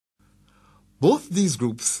Both these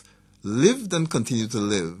groups lived and continue to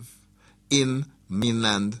live in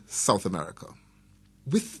mainland South America.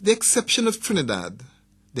 With the exception of Trinidad,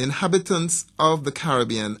 the inhabitants of the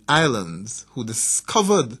Caribbean islands who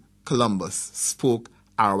discovered Columbus spoke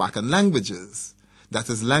Arawakan languages, that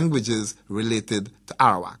is, languages related to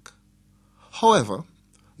Arawak. However,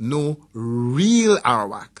 no real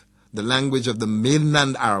Arawak, the language of the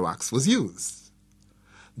mainland Arawaks, was used.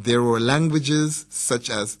 There were languages such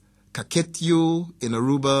as Caquetio in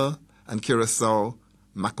Aruba and Curacao,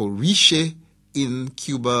 Macoriche in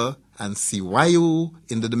Cuba, and Siwayu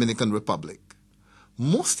in the Dominican Republic.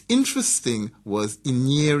 Most interesting was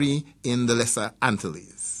Iñeri in the Lesser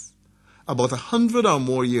Antilles. About 100 or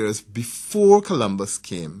more years before Columbus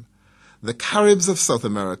came, the Caribs of South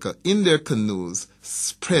America in their canoes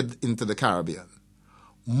spread into the Caribbean.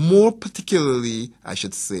 More particularly, I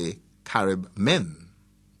should say, Carib men.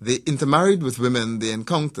 They intermarried with women they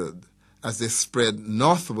encountered as they spread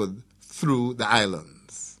northward through the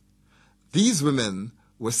islands. These women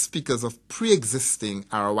were speakers of pre-existing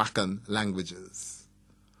Arawakan languages.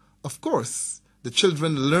 Of course, the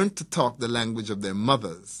children learned to talk the language of their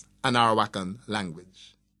mothers, an Arawakan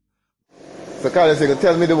language. So, Carlos, you can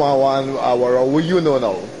tell me the one hour, what you know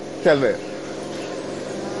now? Tell me.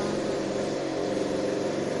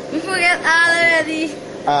 We forget already.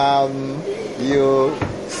 You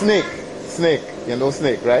snake. You know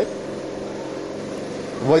snake, right?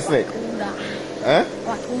 What snake? Wakuda. Huh?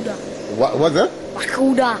 Wakuda. What's that?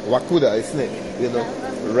 Wakuda. Wakuda is snake, you know.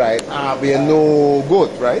 Right. We know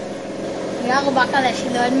goat, right? Yeah, go back and she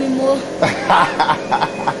learn me more.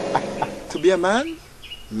 To be a man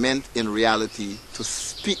meant in reality to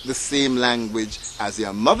speak the same language as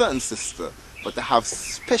your mother and sister, but to have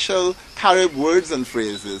special Carib words and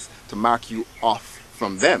phrases to mark you off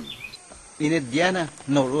from them. In it, Diana,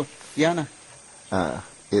 no, Diana.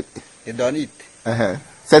 It Don't eat.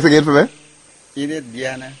 Say it again for me. In it,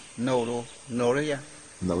 Diana, no, yeah.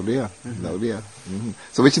 No dear. Mm-hmm.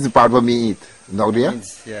 So which is the part where me eat? No dear?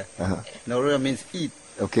 Means, yeah. No means eat.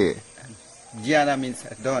 Okay. Diana means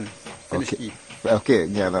done. Finish Okay. eat. Okay,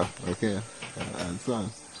 Diana. Okay. And so on.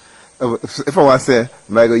 If I want to say,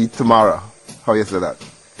 I'm going to eat tomorrow, how you say that?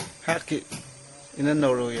 Haki. In a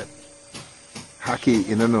no yet. Haki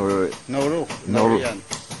in a no. No yan.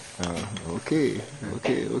 Okay.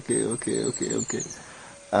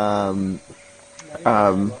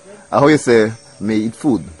 How you say, may eat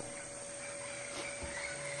food?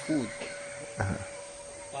 Food.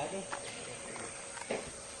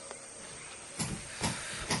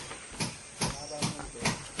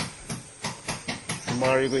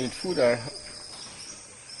 Tomorrow you go eat food or?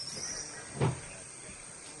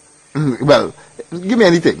 Well, give me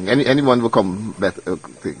anything. Anyone will come better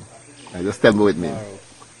thing. Just tell me with me.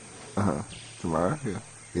 Tomorrow. Tomorrow, yeah.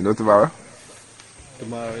 You know tomorrow?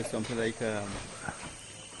 Tomorrow is something like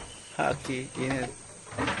haki in a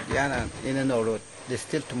Diana in a no road. There's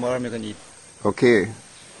still tomorrow I'm gonna eat. Okay.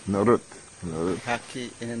 No root. Haki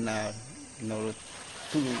in a no road.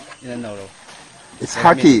 Two in a no road. It's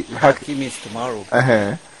That haki. means- Haki means tomorrow.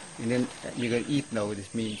 Uh-huh. And then you're gonna eat now.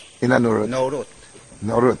 This means In a no root. no road.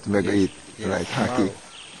 No root. Make Yes, eat. yes, Right. tomorrow. Haki.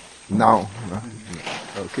 Now.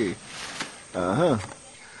 Okay.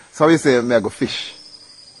 So you say may I go fish?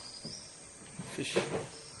 Fish.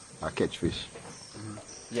 I catch fish.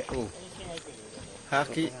 Yeah. Oh.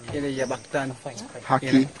 Haki in a yabaktan.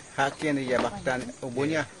 Haki. Haki in a yabaktan.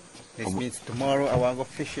 Obunya. This means tomorrow I want to go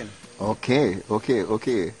fishing. Okay.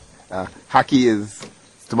 Haki is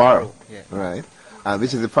tomorrow. Yeah. Right.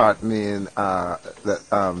 Which is the part mean a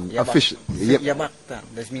fish. Yabaktan.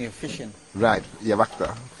 That means fishing. Right.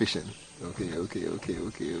 Yabakta. Fishing. Okay.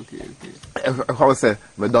 How I say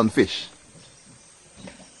we done fish?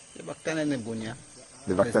 Yabaktan and Obunya.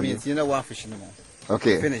 The That Baktan. means you don't want fishing anymore.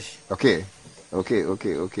 Okay. Finish. Okay.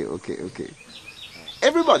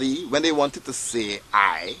 Everybody, when they wanted to say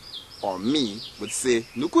I or me, would say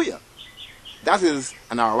Nukuya. That is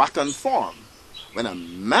an Arawakan form. When a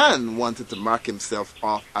man wanted to mark himself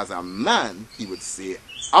off as a man, he would say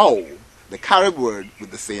Ow, the Carib word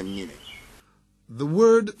with the same meaning. The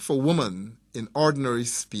word for woman in ordinary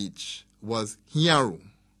speech was hiaru.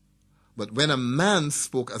 But when a man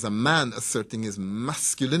spoke as a man asserting his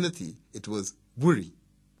masculinity, it was wuri.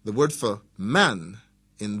 The word for man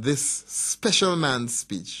in this special man's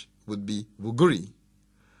speech would be wuguri,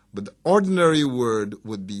 but the ordinary word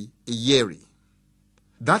would be iyeri.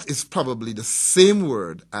 That is probably the same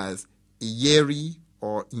word as iyeri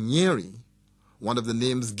or inyeri, one of the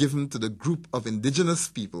names given to the group of indigenous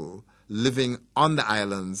people living on the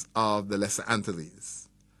islands of the Lesser Antilles.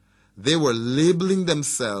 they were labeling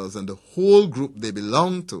themselves and the whole group they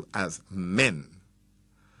belonged to as men.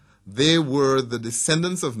 They were the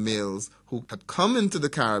descendants of males who had come into the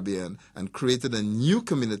Caribbean and created a new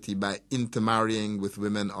community by intermarrying with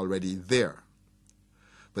women already there.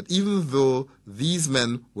 But even though these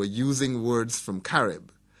men were using words from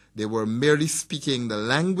Carib, they were merely speaking the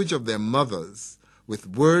language of their mothers with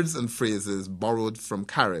words and phrases borrowed from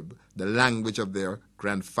Carib, the language of their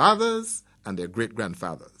grandfathers and their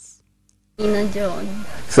great-grandfathers. Selena Jones.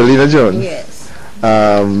 Selena Jones? Yes.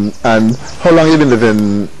 And how long have you been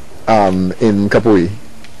living in Kapui?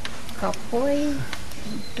 Kapui?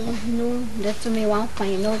 Don't know. That's me want to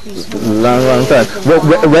find out. Long time.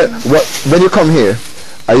 When you come here,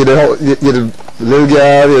 are you the little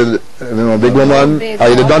girl, big woman? Are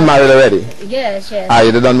you done married already? Yes. Are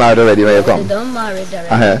you done married already when you come? Done married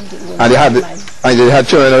already. And you had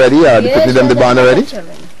children already? Or Yes, did them the bond already?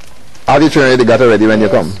 Children. How the children they got already when you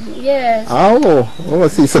come? Yes. Oh,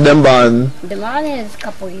 see. So them born. The man is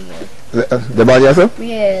Kapui here. The born yourself?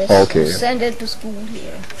 Yes. Okay. Send it to school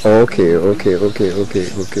here. Okay. I'm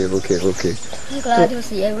glad to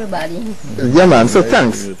see everybody. Yeah, man. So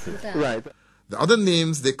thanks. Right. The other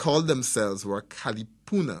names they called themselves were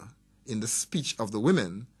Kalipuna in the speech of the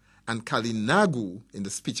women and Kalinagu in the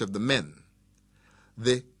speech of the men.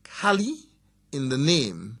 The Kali in the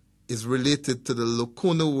name is related to the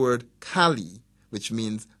Lokono word Kali, which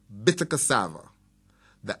means bitter cassava.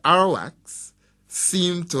 The Arawaks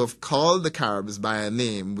seem to have called the Caribs by a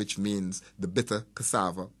name which means the bitter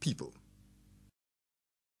cassava people.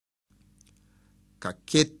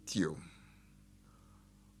 Kaketio,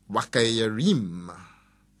 Wakayarim,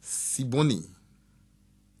 Siboni,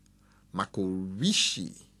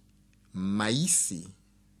 Makorishi, Maisi,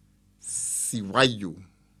 Siwayu,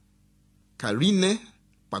 Karine,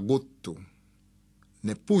 Pagoto,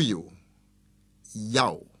 Nepuyo,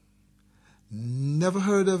 Yao. Never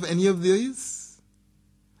heard of any of these?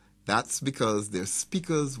 That's because their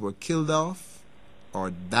speakers were killed off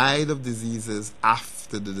or died of diseases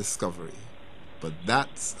after the discovery. But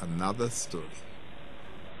that's another story.